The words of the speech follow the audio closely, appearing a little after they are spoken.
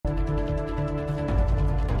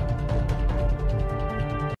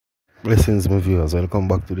Blessings, my viewers. Welcome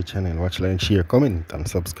back to the channel. Watch, like, share, comment, and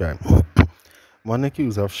subscribe. Man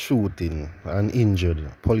accused of shooting and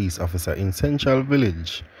injured police officer in Central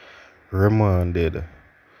Village remanded.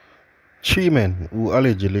 Three men who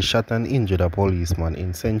allegedly shot and injured a policeman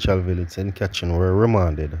in Central Village, St. Catherine, were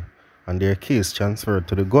remanded and their case transferred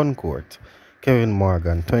to the gun court. Kevin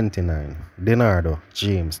Morgan, 29, Denardo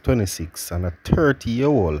James, 26, and a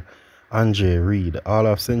 30-year-old Andre Reed, all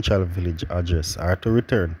of Central Village address, are to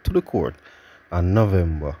return to the court on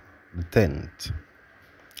November the 10th.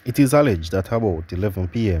 It is alleged that about 11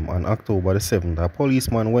 p.m. on October the 7th, a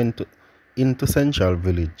policeman went into Central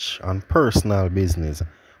Village on personal business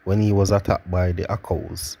when he was attacked by the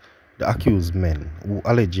accused men, who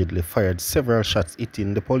allegedly fired several shots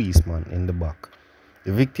hitting the policeman in the back.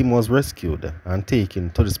 The victim was rescued and taken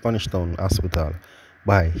to the Spanish Town Hospital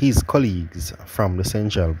by his colleagues from the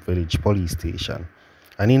Central Village Police Station.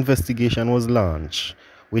 An investigation was launched,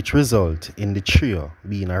 which resulted in the trio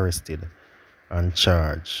being arrested and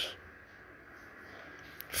charged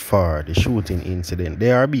for the shooting incident.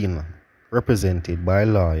 They are being represented by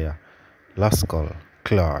lawyer Lascaux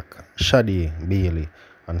Clark, Shadi Bailey,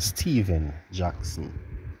 and Stephen Jackson.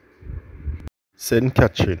 St.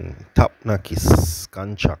 Catherine Tap Nakis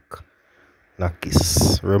Kanchak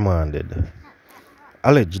Nakis remanded.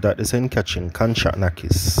 Alleged that the St. Catherine Kanchak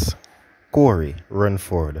Nakis Corey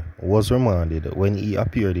Renford was remanded when he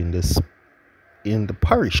appeared in the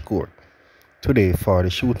parish court today for the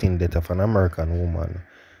shooting death of an American woman,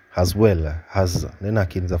 as well as the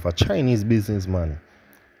knockings of a Chinese businessman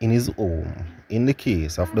in his home. In the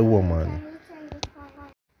case of the woman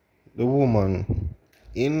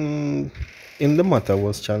in the matter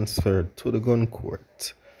was transferred to the gun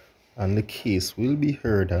court, and the case will be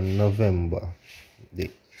heard on November the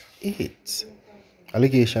 8th.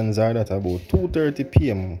 Allegations are that about 2:30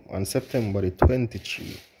 p.m. on September the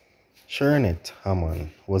 23rd, Shernet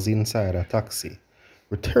Hammond was inside a taxi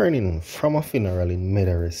returning from a funeral in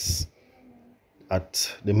Medaris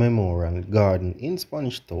at the Memorial Garden in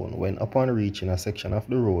Spanish Town when, upon reaching a section of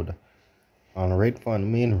the road on Redfern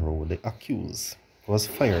Main Road, the accused was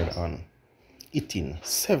fired on, hitting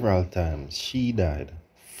several times. She died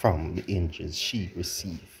from the injuries she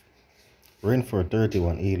received. Renford,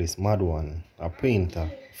 31, alias Madwan, a painter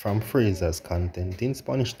from Fraser's Content in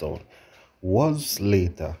Spanish Town, was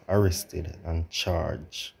later arrested and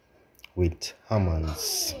charged with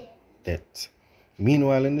Hammond's death.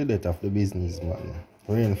 Meanwhile, in the death of the businessman,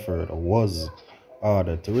 Rainford was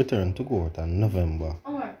ordered to return to court on November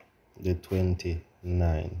the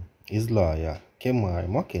 29th. His lawyer, Kemai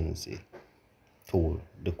Mackenzie, told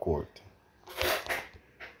the court.